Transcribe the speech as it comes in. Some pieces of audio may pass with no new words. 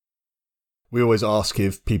we always ask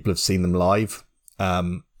if people have seen them live.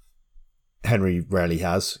 Henry rarely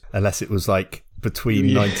has, unless it was like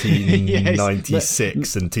between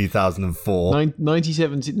 1996 and 2004.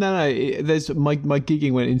 1970. No. There's my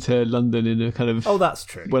gigging went into London in a kind of. Oh, that's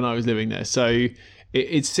true. When I was living there, so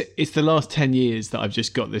it's the last 10 years that I've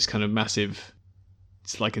just got this kind of massive.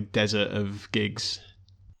 It's like a desert of gigs.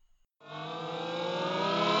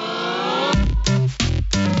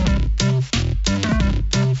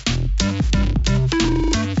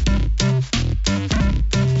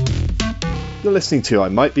 You're listening to I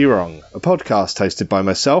Might Be Wrong, a podcast hosted by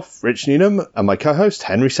myself, Rich Newnham, and my co-host,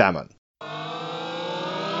 Henry Salmon.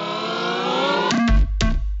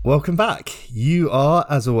 Welcome back. You are,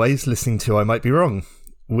 as always, listening to I Might Be Wrong.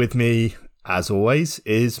 With me, as always,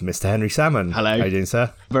 is Mr. Henry Salmon. Hello. How are you doing,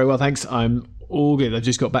 sir? Very well, thanks. I'm all good. I've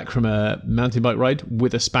just got back from a mountain bike ride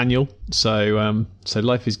with a spaniel, so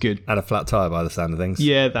life is good. And a flat tyre by the sound of things.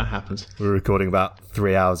 Yeah, that happens. We were recording about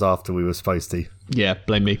 3 hours after we were supposed to. Yeah,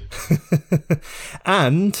 blame me.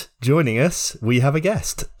 And joining us, we have a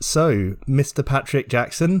guest. So, Mr. Patrick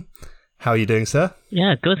Jackson, how are you doing, sir?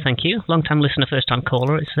 Yeah, good, thank you. Long-time listener, first-time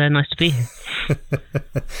caller. It's nice to be here.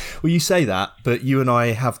 Well, you say that, but you and I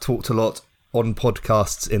have talked a lot on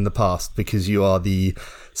podcasts in the past because you are the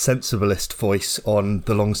sensiblest voice on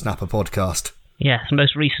the Long Snapper podcast. Yes,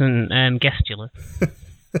 most recent guestular.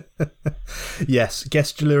 Yes,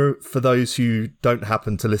 guestular for those who don't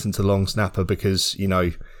happen to listen to Long Snapper because, you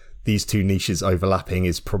know, these two niches overlapping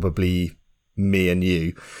is probably me and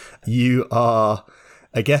you. You are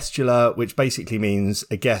a guestular, which basically means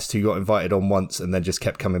a guest who got invited on once and then just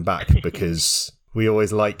kept coming back because we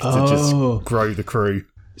always like to just grow the crew.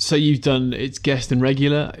 So you've done it's guest and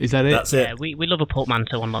regular, is that it? That's it. Yeah, we love a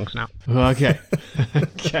portmanteau on Long Snap. Okay.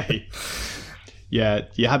 Okay. Yeah,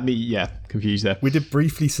 you had me, confused there. We did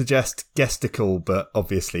briefly suggest guesticle, but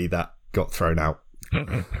obviously that got thrown out.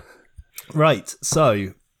 Right, so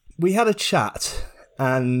we had a chat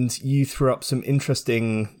and you threw up some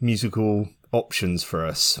interesting musical options for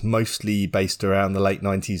us, mostly based around the late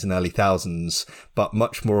 90s and early thousands, but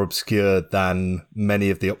much more obscure than many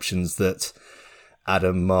of the options that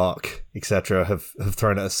Adam, Mark, etc. have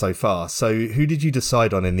thrown at us so far. So who did you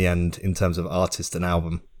decide on in the end in terms of artist and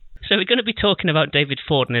album? So we're going to be talking about David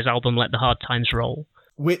Ford and his album Let the Hard Times Roll.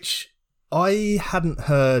 Which I hadn't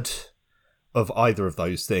heard of either of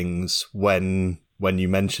those things when you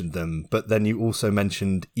mentioned them, but then you also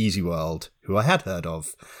mentioned Easy World, who I had heard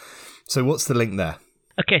of. So what's the link there?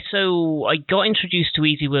 Okay, so I got introduced to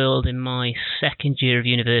Easy World in my second year of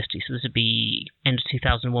university, so this would be end of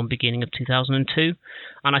 2001, beginning of 2002,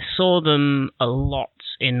 and I saw them a lot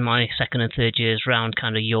in my second and third years around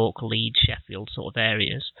kind of York, Leeds, Sheffield sort of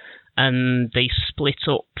areas, and they split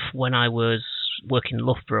up when I was working in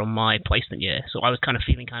Loughborough on my placement year, so I was kind of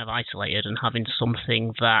feeling kind of isolated and having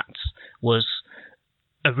something that was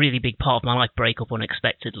a really big part of my life break up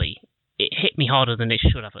unexpectedly. It hit me harder than it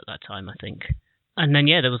should have at that time, I think. And then,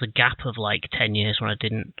 there was a gap of like 10 years when I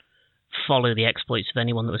didn't follow the exploits of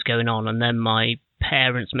anyone that was going on. And then my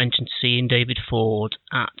parents mentioned seeing David Ford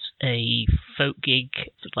at a folk gig,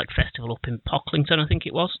 like festival up in Pocklington, I think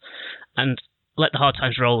it was. And Let the Hard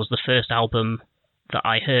Times Roll was the first album that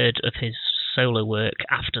I heard of his solo work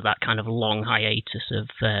after that kind of long hiatus of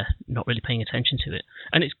not really paying attention to it.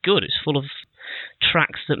 And it's good. It's full of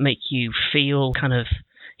tracks that make you feel kind of...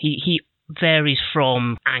 He varies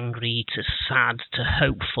from angry to sad to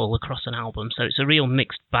hopeful across an album, so it's a real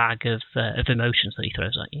mixed bag of emotions that he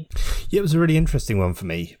throws at you. Yeah, it was a really interesting one for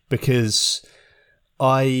me because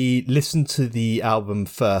I listened to the album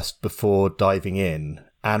first before diving in,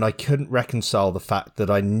 and I couldn't reconcile the fact that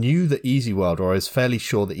I knew that Easy World, or I was fairly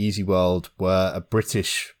sure that Easy World were a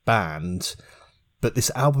British band, but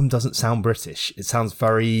this album doesn't sound British. It sounds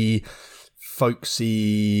very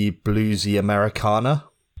folksy, bluesy Americana.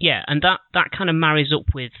 Yeah, and that kind of marries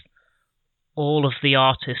up with all of the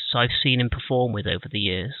artists I've seen him perform with over the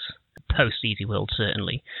years, post Easy World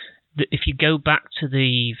certainly. If you go back to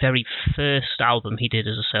the very first album he did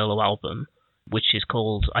as a solo album, which is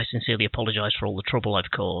called I Sincerely Apologise for All the Trouble I've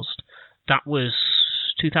Caused, that was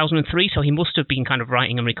 2003, so he must have been kind of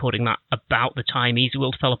writing and recording that about the time Easy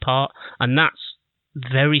World fell apart, and that's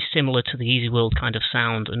very similar to the Easy World kind of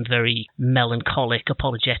sound and very melancholic,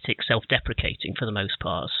 apologetic, self-deprecating for the most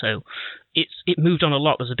part. So it moved on a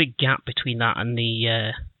lot. There's a big gap between that and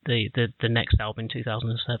the next album in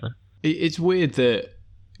 2007. It's weird that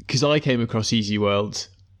because I came across Easy World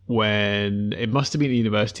when it must have been at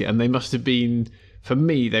university, and they must have been, for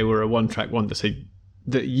me, they were a one-track wonder. So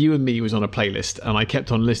that You and Me was on a playlist, and I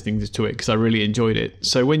kept on listening to it because I really enjoyed it.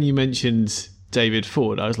 So when you mentioned David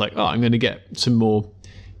Ford, I was like, I'm going to get some more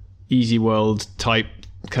Easy World type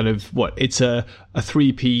kind of it's a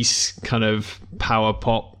 3-piece kind of power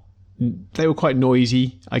pop. They were quite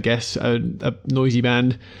noisy, I guess, a noisy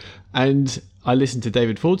band. And I listened to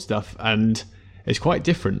David Ford stuff, and it's quite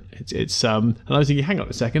different. It's and I was thinking, hang on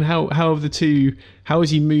a second, how have the two? How has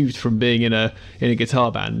he moved from being in a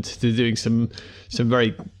guitar band to doing some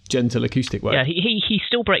very gentle acoustic work? Yeah, he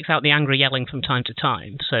still breaks out the angry yelling from time to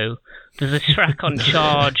time. So there's a track on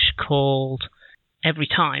Charge called Every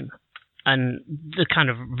Time, and the kind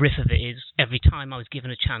of riff of it is, every time I was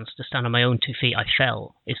given a chance to stand on my own 2 feet, I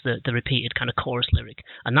fell, is the repeated kind of chorus lyric.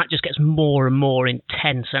 And that just gets more and more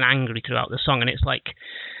intense and angry throughout the song. And it's like,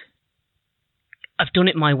 I've done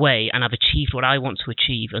it my way and I've achieved what I want to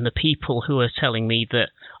achieve. And the people who are telling me that,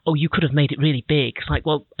 oh, you could have made it really big. It's like,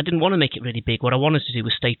 well, I didn't want to make it really big. What I wanted to do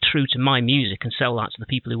was stay true to my music and sell that to the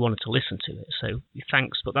people who wanted to listen to it. So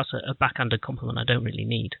thanks, but that's a backhanded compliment I don't really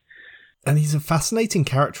need. And he's a fascinating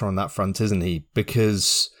character on that front, isn't he?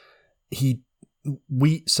 Because Henry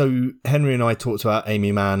and I talked about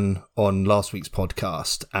Amy Mann on last week's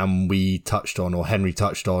podcast, and Henry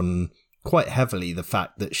touched on quite heavily the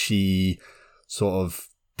fact that she sort of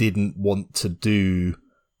didn't want to do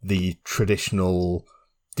the traditional,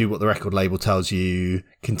 do what the record label tells you,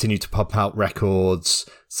 continue to pump out records,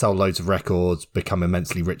 sell loads of records, become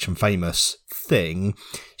immensely rich and famous thing.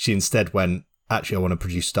 She instead went, actually, I want to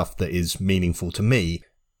produce stuff that is meaningful to me.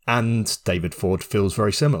 And David Ford feels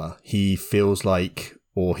very similar. He feels like,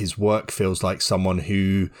 or his work feels like, someone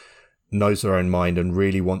who knows their own mind and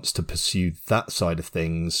really wants to pursue that side of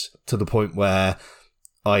things, to the point where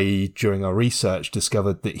during our research,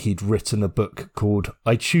 discovered that he'd written a book called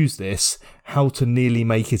I Choose This, How to Nearly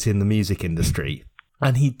Make It in the Music Industry.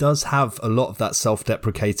 And he does have a lot of that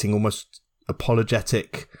self-deprecating, almost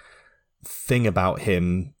apologetic thing about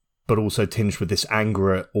him, but also tinged with this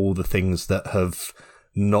anger at all the things that have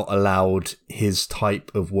not allowed his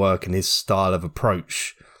type of work and his style of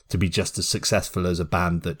approach to be just as successful as a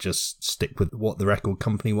band that just stick with what the record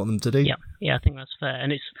company want them to do. Yeah, I think that's fair.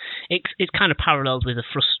 And it's kind of paralleled with a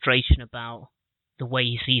frustration about the way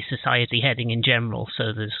he sees society heading in general.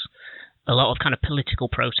 So there's a lot of kind of political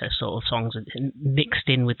protest sort of songs mixed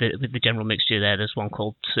in with the general mixture there. There's one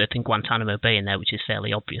called Surfing Guantanamo Bay in there, which is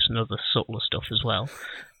fairly obvious, and other subtler stuff as well.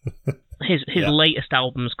 His latest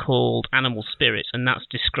album's called Animal Spirits, and that's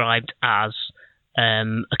described as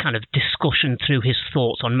a kind of discussion through his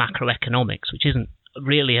thoughts on macroeconomics, which isn't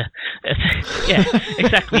really yeah,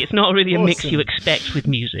 exactly. It's not really a mix you expect with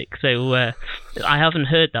music. So I haven't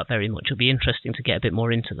heard that very much. It'll be interesting to get a bit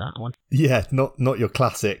more into that one. Yeah, not your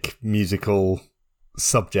classic musical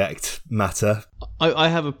subject matter. I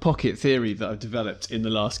have a pocket theory that I've developed in the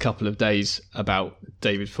last couple of days about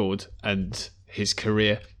David Ford and his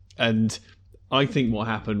career. And I think what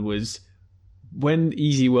happened was, when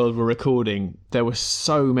Easy World were recording, there were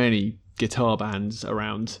so many guitar bands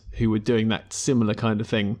around who were doing that similar kind of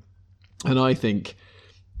thing. And I think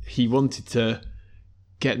he wanted to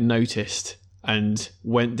get noticed and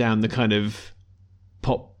went down the kind of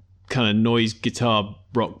pop, kind of noise guitar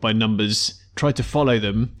rock by numbers, tried to follow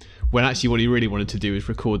them, when actually what he really wanted to do is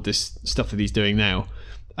record this stuff that he's doing now.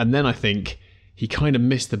 And then I think he kind of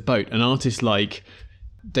missed the boat. An artist like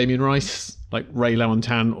Damien Rice, like Ray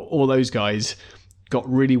LaMontagne, all those guys got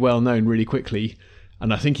really well known really quickly,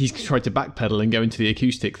 and I think he's tried to backpedal and go into the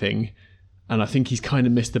acoustic thing, and I think he's kind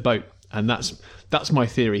of missed the boat, and that's my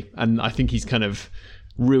theory, and I think he's kind of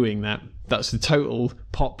ruining that. That's the total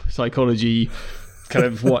pop psychology, kind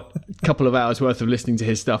of couple of hours worth of listening to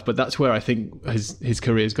his stuff, but that's where I think his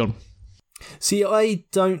career's gone. See, I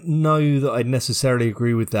don't know that I'd necessarily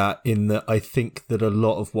agree with that, in that I think that a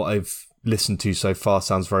lot of what I've listened to so far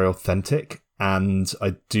sounds very authentic, and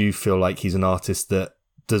I do feel like he's an artist that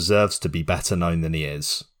deserves to be better known than he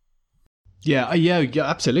is. Yeah,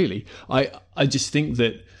 absolutely. I just think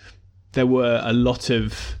that there were a lot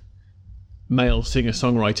of male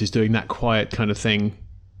singer-songwriters doing that quiet kind of thing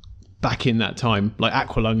back in that time, like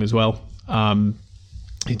Aqualung as well.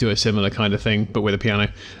 He do a similar kind of thing, but with a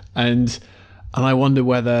piano. And I wonder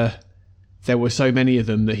whether there were so many of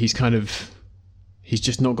them that he's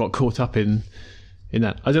just not got caught up in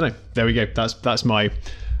that. I don't know. There we go. That's my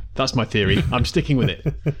theory. I'm sticking with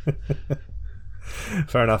it.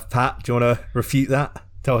 Fair enough. Pat, do you want to refute that?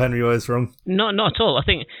 Tell Henry I was wrong. Not at all. I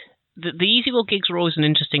think the Easy World gigs were always an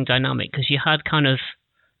interesting dynamic, because you had kind of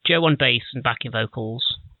Joe on bass and backing vocals,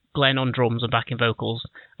 Glenn on drums and backing vocals,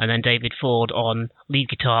 and then David Ford on lead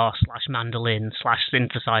guitar / mandolin /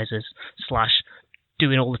 synthesizers /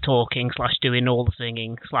 doing all the talking / doing all the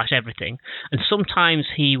singing / everything. And sometimes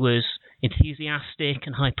he was enthusiastic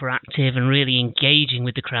and hyperactive and really engaging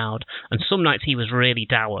with the crowd. And some nights he was really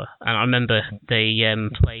dour. And I remember they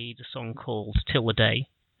played a song called Till the Day,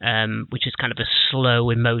 which is kind of a slow,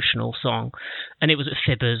 emotional song. And it was at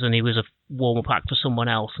Fibbers, and he was a warm-up act for someone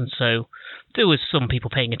else. And so there was some people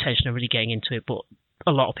paying attention and really getting into it, but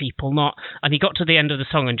a lot of people not. And he got to the end of the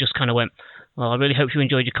song and just kind of went, well, I really hope you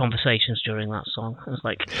enjoyed your conversations during that song. I was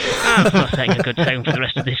like, that's not setting a good tone for the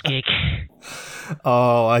rest of this gig.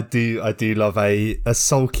 Oh, I do love a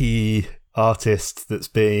sulky artist that's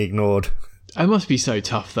being ignored. It must be so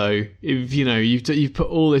tough, though. If you've put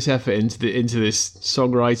all this effort into this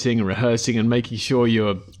songwriting and rehearsing and making sure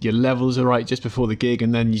your levels are right just before the gig,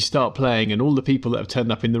 and then you start playing, and all the people that have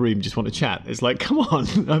turned up in the room just want to chat. It's like, come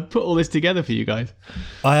on, I've put all this together for you guys.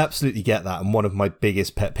 I absolutely get that, and one of my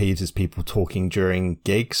biggest pet peeves is people talking during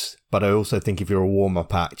gigs. But I also think if you're a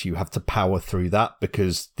warm-up act, you have to power through that,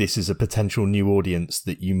 because this is a potential new audience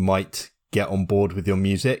that you might get on board with your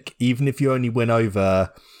music, even if you only win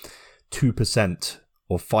over 2%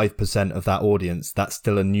 or 5% of that audience. That's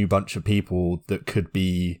still a new bunch of people that could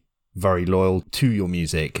be very loyal to your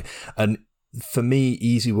music. And for me,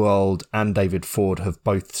 Easy World and David Ford have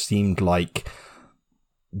both seemed like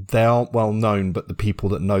they aren't well known, but the people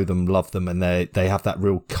that know them love them, and they have that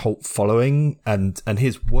real cult following. And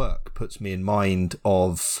his work puts me in mind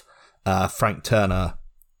of Frank Turner,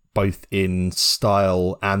 both in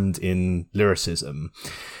style and in lyricism.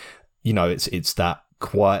 You know, it's that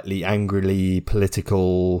quietly, angrily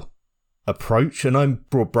political approach, and I'm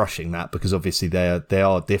broad brushing that because obviously they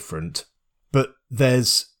are different, but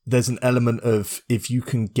there's an element of, if you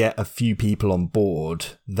can get a few people on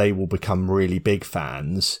board, they will become really big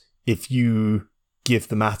fans. If you give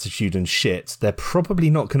them attitude and shit, they're probably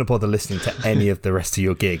not going to bother listening to any of the rest of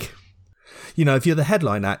your gig. You know, if you're the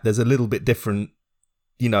headline act, there's a little bit different,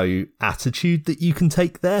 attitude that you can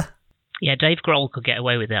take there. Yeah, Dave Grohl could get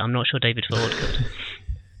away with it. I'm not sure David Ford could.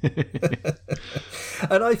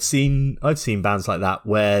 And I've seen bands like that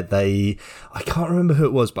where I can't remember who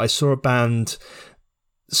it was, but I saw a band.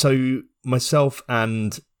 So myself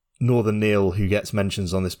and Northern Neil, who gets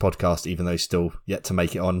mentions on this podcast, even though he's still yet to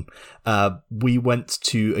make it on, we went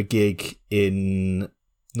to a gig in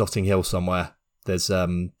Notting Hill somewhere. There's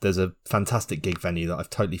a fantastic gig venue that I've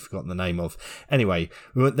totally forgotten the name of. Anyway,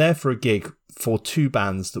 we went there for a gig for two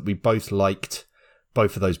bands that we both liked,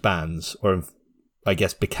 both of those bands, or I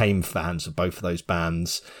guess became fans of both of those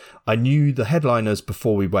bands. I knew the headliners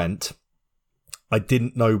before we went. I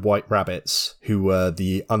didn't know White Rabbits, who were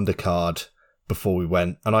the undercard before we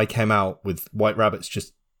went, and I came out with White Rabbits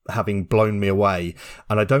just having blown me away,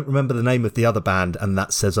 and I don't remember the name of the other band, and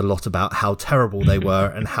that says a lot about how terrible they were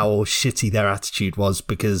and how shitty their attitude was,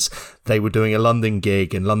 because they were doing a London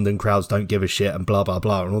gig and London crowds don't give a shit and blah blah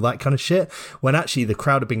blah and all that kind of shit, when actually the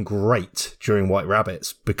crowd had been great during White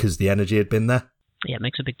Rabbits because the energy had been there. Yeah, it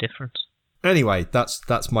makes a big difference. Anyway,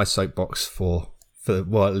 that's my soapbox for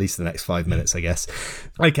well, at least the next 5 minutes, I guess.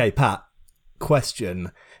 Okay, Pat,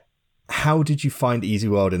 question: how did you find Easy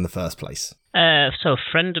World in the first place? So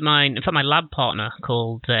a friend of mine, in fact my lab partner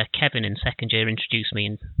called Kevin in second year, introduced me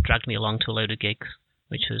and dragged me along to a load of gigs,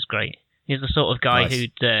 which was great. He's the sort of guy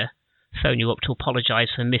who'd phone you up to apologise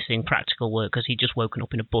for missing practical work because he'd just woken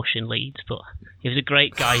up in a bush in Leeds, but he was a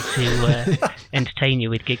great guy to entertain you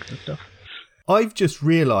with gigs and stuff. I've just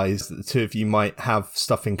realised that the two of you might have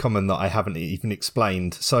stuff in common that I haven't even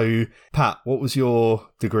explained. So, Pat, what was your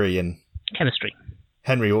degree in? Chemistry.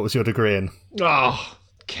 Henry, what was your degree in? Oh,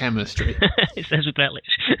 chemistry. It says with relish.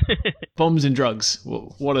 Bombs and drugs.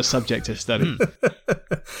 What a subject to study.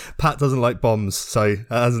 Pat doesn't like bombs, so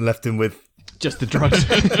that hasn't left him with just the drugs.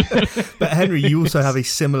 But Henry, you also have a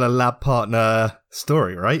similar lab partner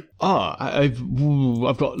story, right? I've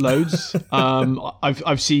got loads.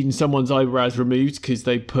 I've seen someone's eyebrows removed because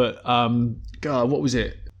they put what was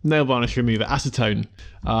it? Nail varnish remover, acetone.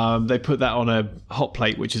 They put that on a hot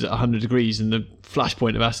plate which is at 100 degrees, and the flash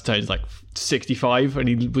point of acetone is like 65, and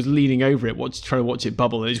he was leaning over it trying to watch it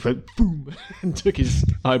bubble, and it just went boom and took his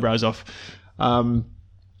eyebrows off.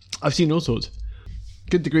 I've seen all sorts.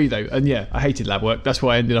 Good degree though, and yeah, I hated lab work. That's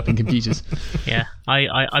why I ended up in computers. Yeah,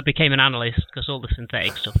 I became an analyst because all the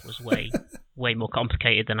synthetic stuff was way more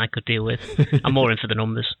complicated than I could deal with. I'm more in for the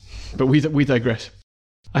numbers. But we digress.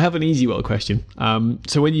 I have an Easy World question.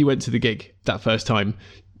 So when you went to the gig that first time,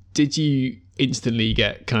 did you instantly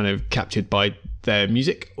get kind of captured by their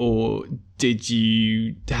music, or did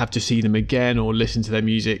you have to see them again or listen to their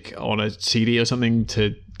music on a CD or something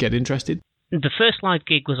to get interested? The first live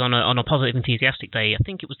gig was on a Positive Enthusiastic day. I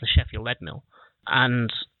think it was the Sheffield Lead Mill.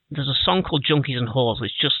 And there's a song called Junkies and Whores,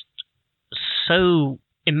 which just so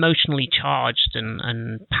emotionally charged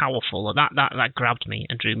and powerful. That grabbed me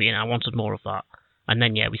and drew me in. I wanted more of that. And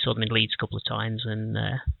then we saw them in Leeds a couple of times, and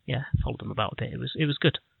followed them about a bit. It was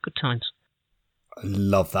good times. I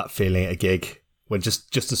love that feeling at a gig when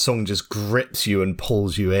just a song just grips you and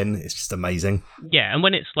pulls you in. It's just amazing. Yeah, and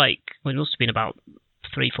when it must have been about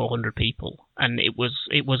 300-400 people, and it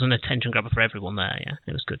was an attention grabber for everyone there. Yeah,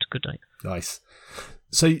 it was good day. Nice.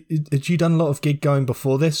 So, had you done a lot of gig going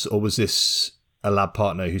before this, or was this a lab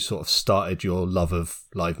partner who sort of started your love of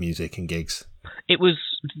live music and gigs? It was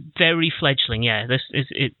very fledgling. Yeah, this is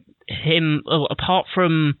it. Him apart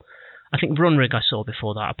from, I think Runrig I saw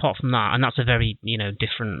before that. Apart from that, and that's a very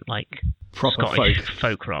different proper Scottish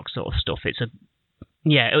folk rock sort of stuff. It's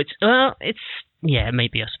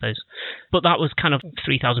maybe I suppose, but that was kind of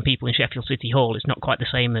 3,000 people in Sheffield City Hall. It's not quite the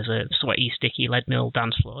same as a sweaty, sticky lead mill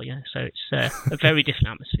dance floor. Yeah, so it's a very different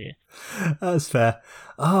atmosphere. That's fair.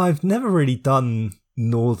 I've never really done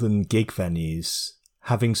northern gig venues,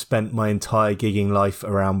 having spent my entire gigging life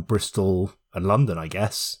around Bristol and London. I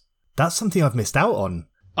guess that's something I've missed out on.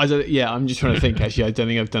 I'm just trying to think. Actually, I don't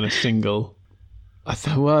think I've done a single. I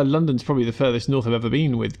thought, London's probably the furthest north I've ever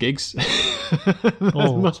been with gigs.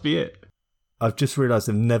 That must be it. I've just realised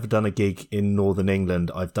I've never done a gig in Northern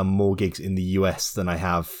England. I've done more gigs in the US than I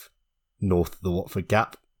have north of the Watford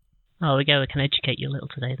Gap. Oh, we can educate you a little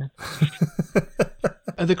today then.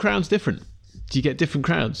 Are the crowds different? Do you get different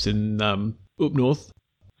crowds in up north?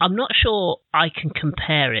 I'm not sure I can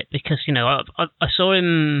compare it because, I saw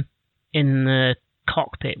him in the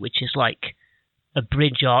Cockpit, which is like a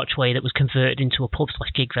bridge archway that was converted into a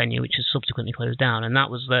pub/gig venue, which has subsequently closed down, and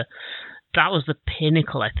that was the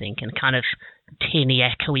pinnacle, I think, and kind of tinny,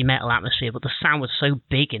 echoey metal atmosphere, but the sound was so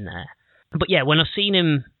big in there. But yeah, when I've seen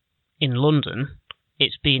him in London,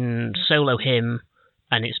 it's been solo him,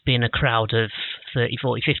 and it's been a crowd of 30,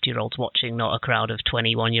 40, 50-year-olds watching, not a crowd of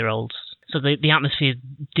 21-year-olds. So the atmosphere is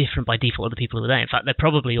different by default of the people who were there. In fact, they're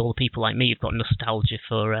probably all the people like me who've got nostalgia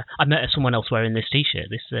for... I met someone else wearing this T-shirt,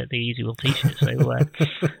 the Easy Will T-shirt, so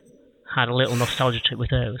had a little nostalgia trip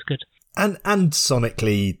with her. It was good. And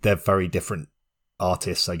sonically, they're very different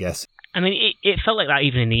artists, I guess. I mean, it felt like that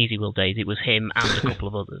even in the Easy Will days. It was him and a couple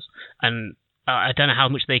of others. And I don't know how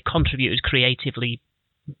much they contributed creatively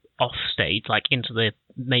off stage, into the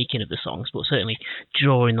making of the songs, but certainly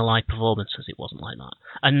during the live performances, it wasn't like that.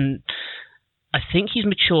 And I think he's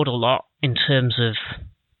matured a lot in terms of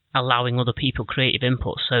allowing other people creative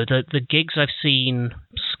input. So the gigs I've seen,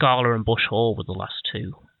 Scala and Bush Hall were the last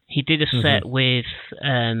two. He did a set with...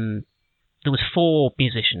 there was 4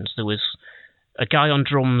 musicians. There was a guy on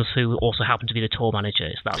drums who also happened to be the tour manager.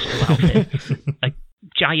 So that's full outfit. A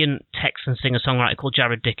giant Texan singer-songwriter called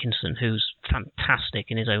Jared Dickinson, who's fantastic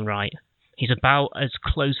in his own right. He's about as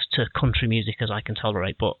close to country music as I can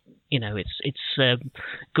tolerate, but it's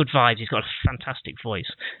good vibes. He's got a fantastic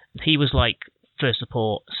voice. He was first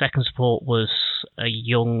support. Second support was a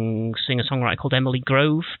young singer-songwriter called Emily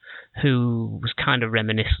Grove, who was kind of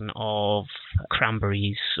reminiscent of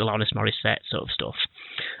Cranberries, Alanis Morissette sort of stuff.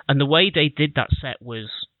 And the way they did that set was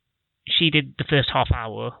she did the first half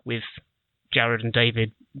hour with Jared and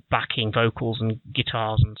David backing vocals and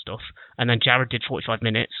guitars and stuff, and then Jared did 45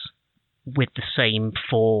 minutes with the same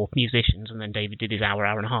 4 musicians, and then David did his hour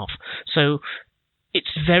and a half. So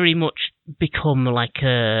it's very much become like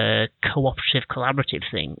a cooperative, collaborative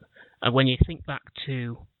thing. And when you think back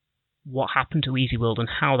to what happened to Easy World and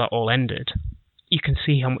how that all ended, you can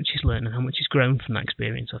see how much he's learned and how much he's grown from that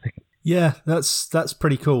experience, I think. Yeah, that's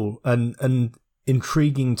pretty cool and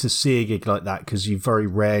intriguing to see a gig like that, because you very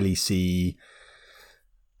rarely see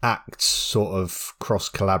acts sort of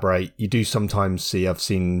cross-collaborate. You do sometimes see, I've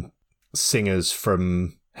seen singers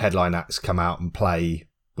from headline acts come out and play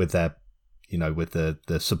with their with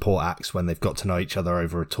the support acts when they've got to know each other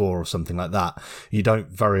over a tour or something like that. You don't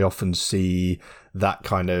very often see that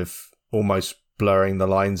kind of almost blurring the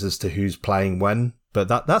lines as to who's playing when, but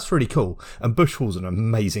that's really cool. And Bush Hall's an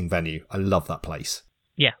amazing venue. I love that place.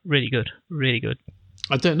 Yeah, really good. Really good.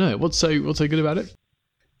 I don't know. What's so good about it?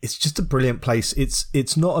 It's just a brilliant place.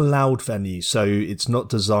 It's not a loud venue, so it's not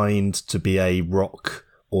designed to be a rock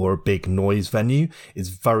or a big noise venue. It's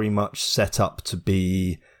very much set up to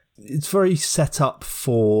be... It's very set up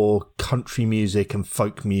for country music and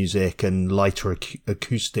folk music and lighter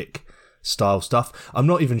acoustic style stuff. I'm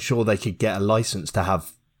not even sure they could get a license to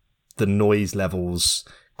have the noise levels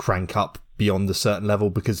crank up beyond a certain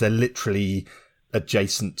level, because they're literally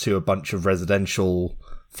adjacent to a bunch of residential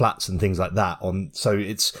flats and things like that on. So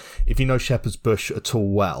it's, if you know Shepherd's Bush at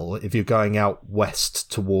all well, if you're going out west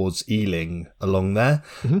towards Ealing along there,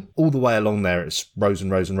 all the way along there, it's rows and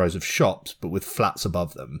rows and rows of shops, but with flats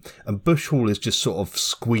above them. And Bush Hall is just sort of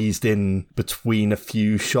squeezed in between a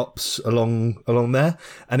few shops along there.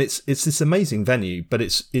 And it's this amazing venue, but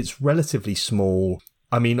it's relatively small.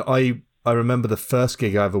 I mean, I remember the first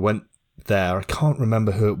gig I ever went there. I can't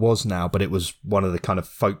remember who it was now, but it was one of the kind of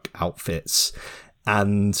folk outfits.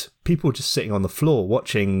 And people were just sitting on the floor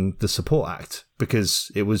watching the support act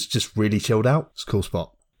because it was just really chilled out. It's a cool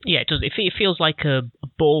spot. Yeah, it does. It feels like a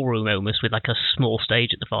ballroom almost, with like a small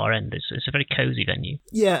stage at the far end. It's a very cosy venue.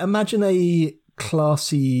 Yeah, imagine a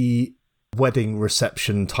classy wedding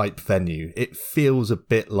reception type venue. It feels a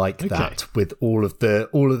bit like that, with all of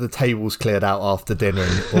the tables cleared out after dinner,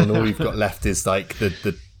 and all you've got left is like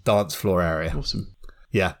the dance floor area. Awesome.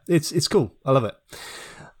 Yeah, it's cool. I love it.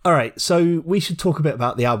 All right, so we should talk a bit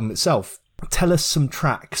about the album itself. Tell us some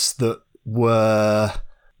tracks that were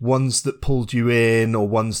ones that pulled you in, or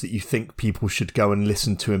ones that you think people should go and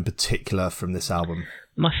listen to in particular from this album.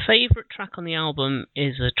 My favourite track on the album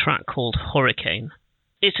is a track called Hurricane.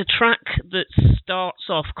 It's a track that starts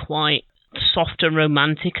off quite soft and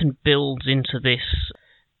romantic and builds into this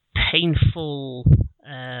painful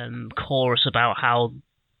chorus about how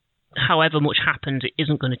however much happens, it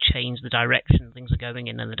isn't going to change the direction things are going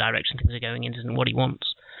in, and the direction things are going in isn't what he wants.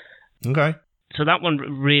 Okay. So that one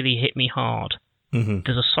really hit me hard. Mm-hmm.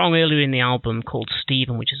 There's a song earlier in the album called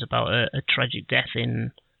Stephen, which is about a tragic death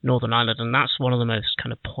in Northern Ireland, and that's one of the most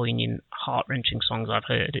kind of poignant, heart-wrenching songs I've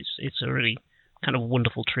heard. It's a really kind of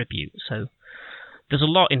wonderful tribute. So there's a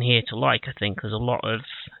lot in here to like, I think. There's a lot of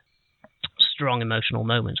strong emotional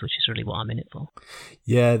moments, which is really what I'm in it for.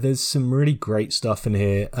 Yeah, there's some really great stuff in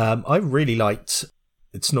here. I really liked,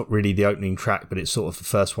 it's not really the opening track, but it's sort of the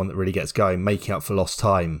first one that really gets going, Making Up for Lost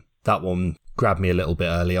Time. That one grabbed me a little bit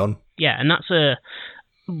early on. Yeah, and that's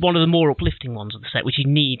one of the more uplifting ones of the set, which you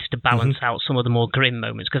need to balance out some of the more grim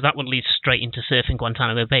moments, because that one leads straight into Surfing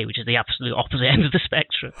Guantanamo Bay, which is the absolute opposite end of the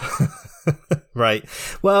spectrum. Right.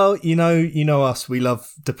 Well, you know us, we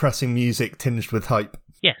love depressing music tinged with hope.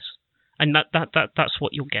 Yes. And that's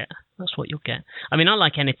what you'll get. That's what you'll get. I mean, I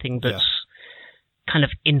like anything that's kind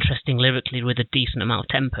of interesting lyrically with a decent amount of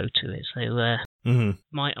tempo to it. So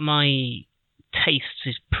my taste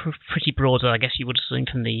is pretty broad, I guess you would have seen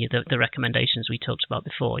from the recommendations we talked about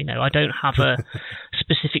before. You know, I don't have a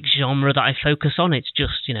specific genre that I focus on. It's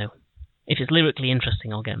just, you know, if it's lyrically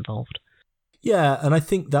interesting, I'll get involved. Yeah, and I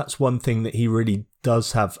think that's one thing that he really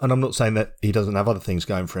does have, and I'm not saying that he doesn't have other things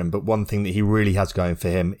going for him, but one thing that he really has going for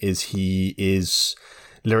him is he is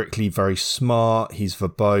lyrically very smart, he's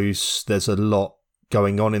verbose, there's a lot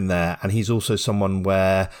going on in there, and he's also someone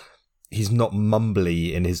where he's not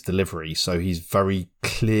mumbly in his delivery, so he's very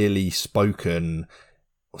clearly sung,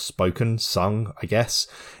 I guess,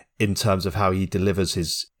 in terms of how he delivers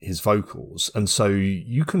his vocals. And so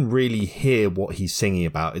you can really hear what he's singing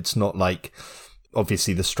about. It's not like,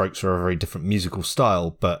 obviously the Strokes are a very different musical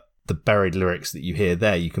style, but the buried lyrics that you hear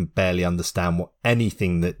there, you can barely understand what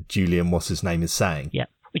anything that Julian What's-His-Name is saying. Yeah,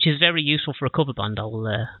 which is very useful for a cover band.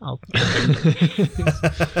 I'll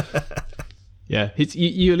Yeah,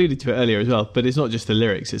 you alluded to it earlier as well, but it's not just the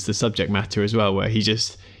lyrics, it's the subject matter as well, where he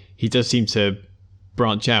does seem to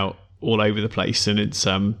branch out all over the place, and it's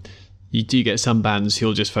you do get some bands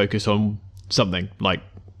who'll just focus on something like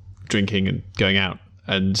drinking and going out,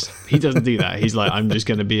 and he doesn't do that. He's like, I'm just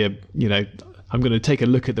going to be I'm going to take a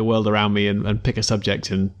look at the world around me and pick a subject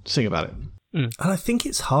and sing about it. And I think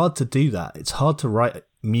it's hard to do that. It's hard to write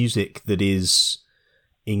music that is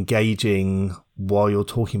engaging while you're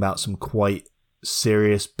talking about some quite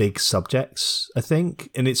serious big subjects, I think,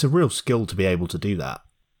 and it's a real skill to be able to do that.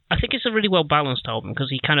 I think it's a really well balanced album, because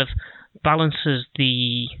he kind of balances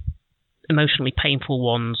the emotionally painful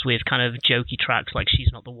ones with kind of jokey tracks like She's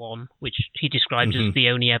Not the One, which he described as the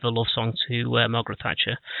only ever love song to Margaret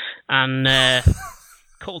Thatcher, and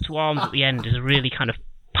Call to Arms at the end is a really kind of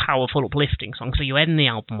powerful, uplifting song, so you end the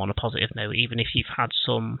album on a positive note, even if you've had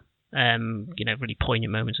some really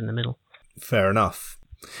poignant moments in the middle. Fair enough.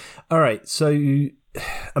 All right, so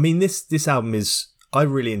I mean, this album is, I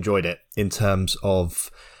really enjoyed it in terms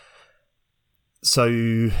of,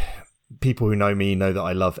 so people who know me know that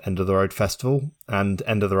I love End of the Road Festival, and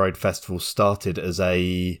End of the Road Festival started as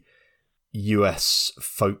a US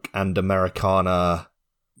folk and Americana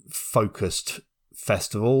focused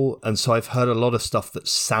festival, and so I've heard a lot of stuff that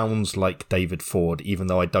sounds like David Ford, even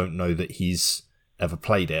though I don't know that he's ever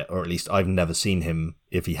played it, or at least I've never seen him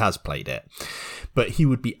if he has played it. But he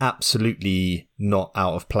would be absolutely not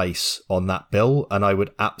out of place on that bill, and I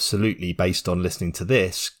would absolutely, based on listening to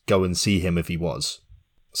this, go and see him if he was.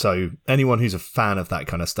 So anyone who's a fan of that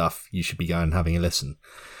kind of stuff, you should be going and having a listen.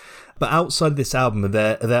 But outside this album, are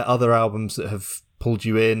there other albums that have pulled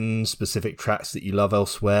you in, specific tracks that you love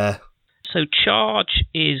elsewhere? So Charge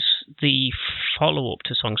is the follow-up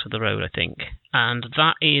to Songs for the Road, I think. And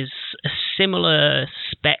that is a similar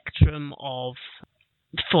spectrum of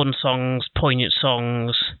fun songs, poignant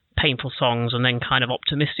songs, painful songs, and then kind of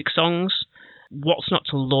optimistic songs. What's Not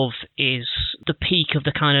to Love is the peak of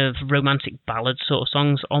the kind of romantic ballad sort of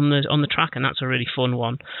songs on the track, and that's a really fun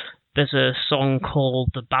one. There's a song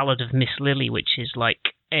called The Ballad of Miss Lily, which is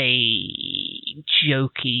like a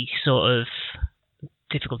jokey sort of,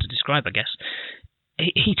 difficult to describe, I guess.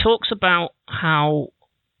 He talks about how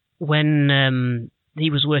when he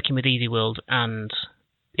was working with Easy World and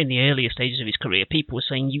in the earlier stages of his career, people were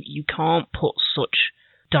saying you can't put such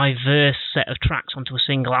diverse set of tracks onto a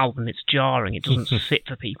single album. It's jarring. It doesn't fit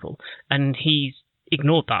for people. And he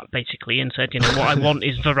ignored that basically and said, what I want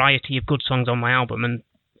is variety of good songs on my album, and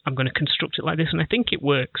I'm going to construct it like this. And I think it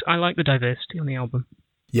works. I like the diversity on the album.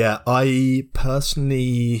 Yeah, I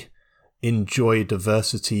personally enjoy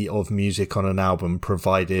diversity of music on an album,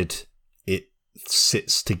 provided it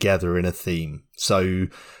sits together in a theme. So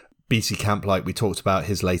BC Camp, like we talked about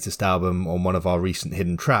his latest album on one of our recent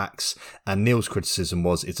hidden tracks, and Neil's criticism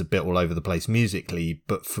was it's a bit all over the place musically,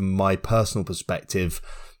 but from my personal perspective,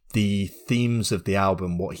 the themes of the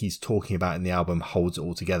album, what he's talking about in the album, holds it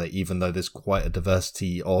all together, even though there's quite a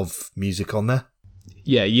diversity of music on there.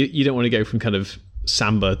 Yeah, you don't want to go from kind of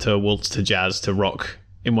samba to waltz to jazz to rock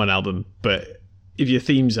in one album, but if your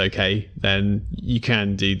theme's okay, then you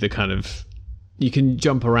can do the kind of, you can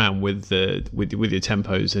jump around with your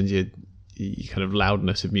tempos and your kind of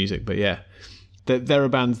loudness of music. But yeah, there are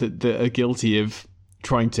bands that are guilty of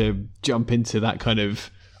trying to jump into that kind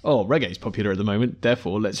of, oh, reggae's popular at the moment,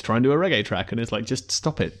 therefore let's try and do a reggae track. And it's like, just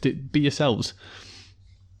stop it. Be yourselves.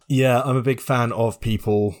 Yeah, I'm a big fan of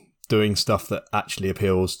people doing stuff that actually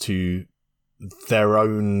appeals to their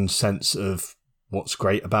own sense of what's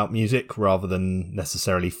great about music rather than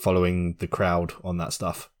necessarily following the crowd on that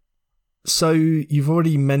stuff. So you've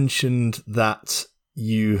already mentioned that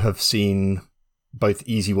you have seen both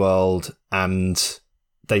Easy World and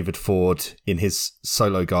David Ford in his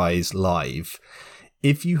Solo Guys live.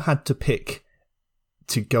 If you had to pick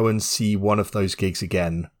to go and see one of those gigs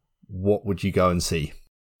again, what would you go and see?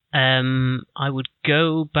 I would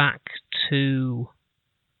go back to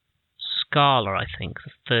Scala, I think.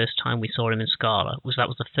 The first time we saw him in Scala was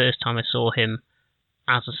the first time I saw him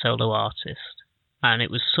as a solo artist. And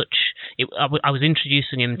it was I was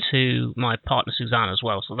introducing him to my partner Suzanne as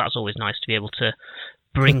well, so that's always nice to be able to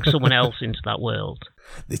bring someone else into that world.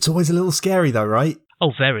 It's always a little scary though, right?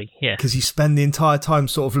 Oh, very, yeah. Because you spend the entire time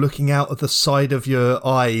sort of looking out of the side of your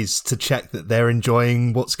eyes to check that they're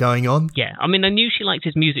enjoying what's going on. Yeah, I mean, I knew she liked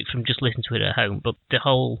his music from just listening to it at home, but the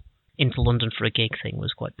whole into London for a gig thing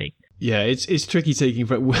was quite big. Yeah, it's tricky taking.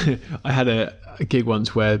 I had a gig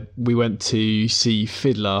once where we went to see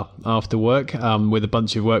Fiddler after work with a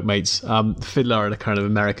bunch of workmates. Fiddler are a kind of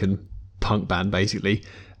American punk band, basically.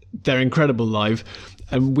 They're incredible live,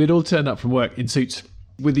 and we'd all turned up from work in suits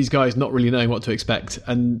with these guys not really knowing what to expect,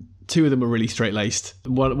 and two of them were really straight-laced.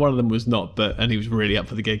 One of them was not, and he was really up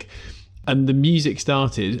for the gig. And the music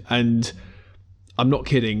started, and I'm not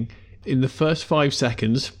kidding, in the first 5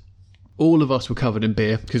 seconds, all of us were covered in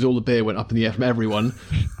beer because all the beer went up in the air from everyone.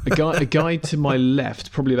 A guy to my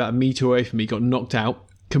left, probably about a metre away from me, got knocked out,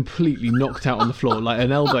 completely knocked out on the floor. Like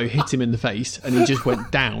an elbow hit him in the face and he just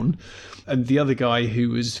went down. And the other guy, who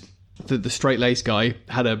was the straight-laced guy,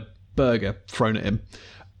 had a burger thrown at him.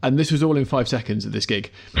 And this was all in 5 seconds of this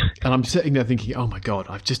gig. And I'm sitting there thinking, oh my God,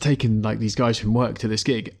 I've just taken like these guys from work to this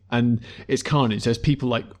gig. And it's carnage. There's people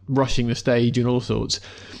like rushing the stage and all sorts.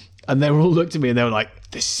 And they were all looked at me and they were like,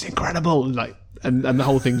 this is incredible. And the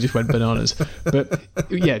whole thing just went bananas. But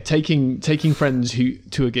yeah, taking friends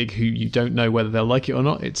to a gig who you don't know whether they'll like it or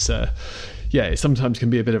not, it sometimes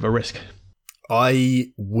can be a bit of a risk.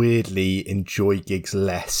 I weirdly enjoy gigs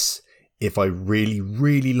less if I really,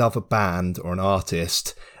 really love a band or an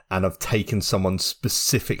artist and I've taken someone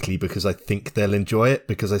specifically because I think they'll enjoy it,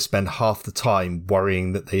 because I spend half the time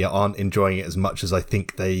worrying that they aren't enjoying it as much as I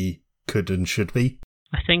think they could and should be.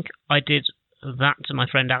 I think I did that to my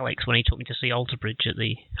friend Alex when he took me to see Alter Bridge at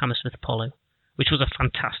the Hammersmith Apollo, which was a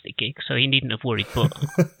fantastic gig, so he needn't have worried, but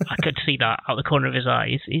I could see that out the corner of his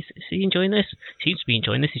eye. Is he enjoying this? He seems to be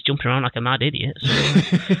enjoying this. He's jumping around like a mad idiot.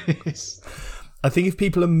 So. I think if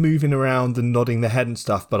people are moving around and nodding their head and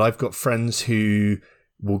stuff, but I've got friends who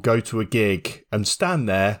will go to a gig and stand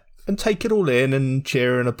there and take it all in and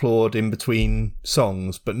cheer and applaud in between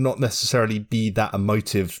songs, but not necessarily be that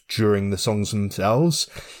emotive during the songs themselves.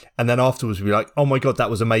 And then afterwards be like, oh my God, that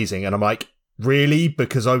was amazing. And I'm like, really?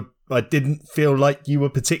 Because I didn't feel like you were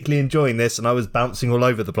particularly enjoying this and I was bouncing all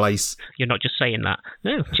over the place. You're not just saying that.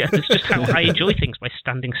 No, it's just how I enjoy things, by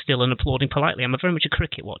standing still and applauding politely. I'm very much a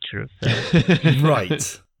cricket watcher.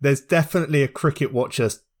 Right. There's definitely a cricket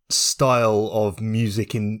watcher style of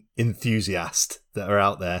music enthusiast that are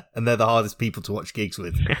out there, and they're the hardest people to watch gigs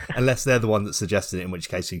with, unless they're the one that suggested it, in which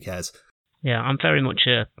case, who cares? Yeah, I'm very much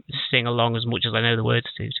a sing along as much as I know the words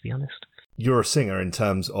to be honest. You're a singer in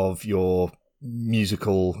terms of your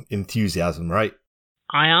musical enthusiasm, right?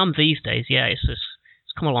 I am these days, yeah. It's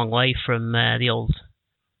come a long way from the old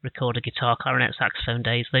recorder, guitar, clarinet, saxophone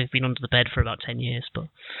days. They've been under the bed for about 10 years, but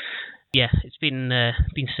yeah, it's been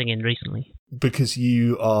singing recently. Because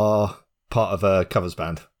you are part of a covers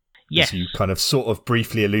band. Yes. As you kind of sort of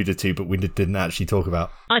briefly alluded to, but we didn't actually talk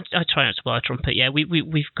about. I try not to blow a trumpet, yeah.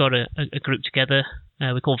 We've got a group together.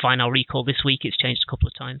 We call Vinyl Recall this week. It's changed a couple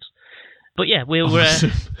of times. But yeah, we're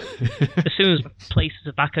Awesome. As soon as places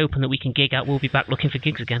are back open that we can gig at, we'll be back looking for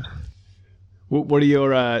gigs again. What are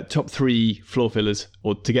your top 3 floor fillers,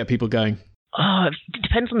 or to get people going? It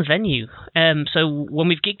depends on the venue. So when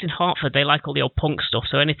we've gigged in Hartford, they like all the old punk stuff.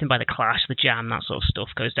 So anything by The Clash, The Jam, that sort of stuff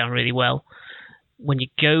goes down really well. When you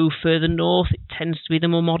go further north, it tends to be the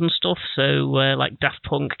more modern stuff. So like Daft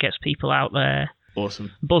Punk gets people out there.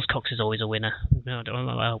 Awesome. Buzzcocks is always a winner, no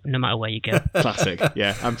matter where you go. Classic.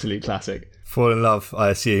 Yeah, absolute classic. Fall in Love, I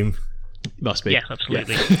assume. Must be. Yes,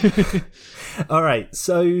 absolutely. Yeah. All right.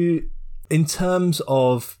 So in terms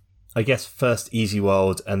of, I guess, first Easy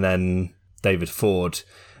World and then David Ford,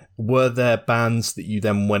 were there bands that you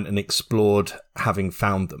then went and explored having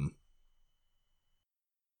found them?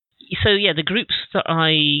 So yeah, the groups that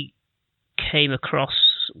I came across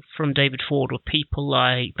from David Ford were people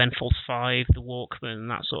like Ben Folds 5, The Walkmen,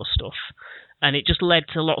 that sort of stuff. And it just led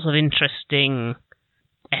to lots of interesting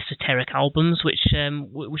esoteric albums, which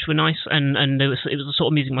were nice. And it was the sort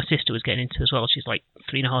of music my sister was getting into as well. She's like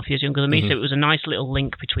 3.5 years younger than me, so it was a nice little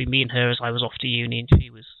link between me and her as I was off to uni and she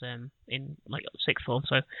was in like sixth form.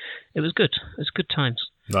 So it was good. It was good times.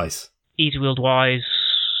 Nice. Easy World wise,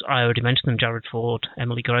 I already mentioned them. Jared Ford,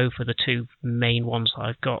 Emily Grove are the two main ones that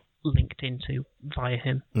I've got linked into via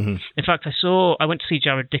him. Mm-hmm. In fact, I went to see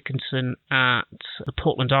Jared Dickinson at the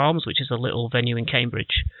Portland Arms, which is a little venue in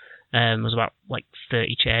Cambridge. There was about like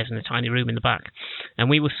 30 chairs in a tiny room in the back,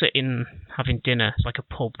 and we were sitting having dinner. It's like a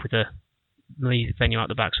pub with a music venue out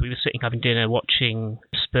the back, so we were sitting having dinner watching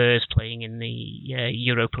Spurs playing in the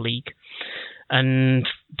Europa League, and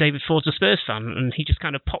David Ford's a Spurs fan, and he just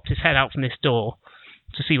kind of popped his head out from this door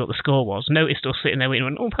to see what the score was, noticed us sitting there waiting,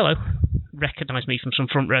 and went, oh, hello, recognised me from some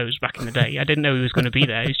front rows back in the day. I didn't know he was going to be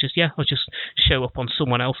there. It's just, I'll just show up on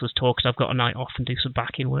someone else's tour because I've got a night off and do some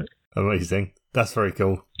backing work. Amazing. That's very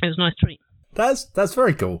cool. It was a nice treat. That's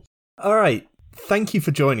very cool. All right. Thank you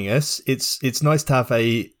for joining us. It's nice to have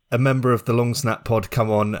a member of the Long Snap pod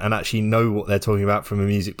come on and actually know what they're talking about from a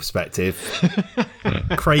music perspective.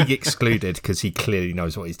 Craig excluded, because he clearly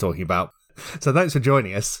knows what he's talking about. So thanks for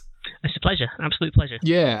joining us. It's a pleasure, absolute pleasure.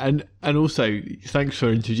 Yeah, and also thanks for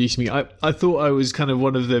introducing me. I thought I was kind of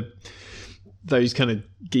one of those kind of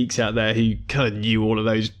geeks out there who kind of knew all of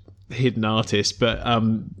those hidden artists, but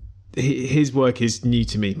his work is new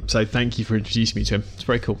to me. So thank you for introducing me to him. It's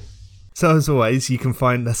very cool. So as always, you can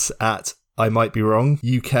find us at I Might Be Wrong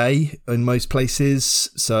UK in most places.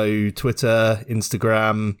 So Twitter,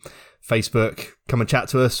 Instagram, Facebook, come and chat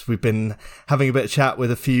to us. We've been having a bit of chat with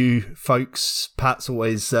a few folks. Pat's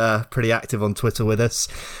always pretty active on Twitter with us.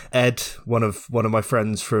 Ed, one of my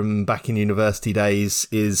friends from back in university days,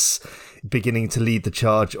 is beginning to lead the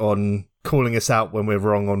charge on calling us out when we're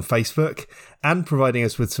wrong on Facebook and providing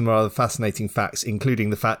us with some rather fascinating facts,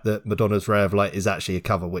 including the fact that Madonna's Ray of Light is actually a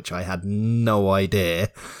cover, which I had no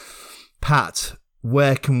idea. Pat,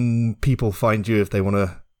 where can people find you if they want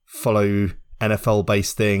to follow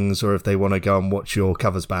NFL-based things, or if they want to go and watch your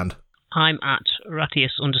covers band? I'm at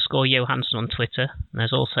Ratius_Johansson on Twitter. And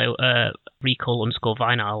there's also a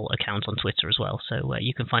Recall_Vinyl account on Twitter as well, so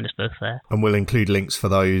you can find us both there. And we'll include links for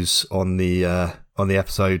those on the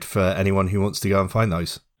episode for anyone who wants to go and find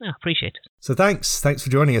those. Yeah, appreciate it. So thanks for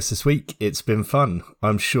joining us this week. It's been fun.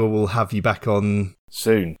 I'm sure we'll have you back on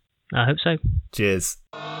soon. I hope so. Cheers.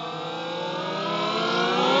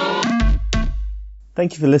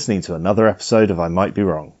 Thank you for listening to another episode of I Might Be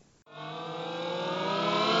Wrong.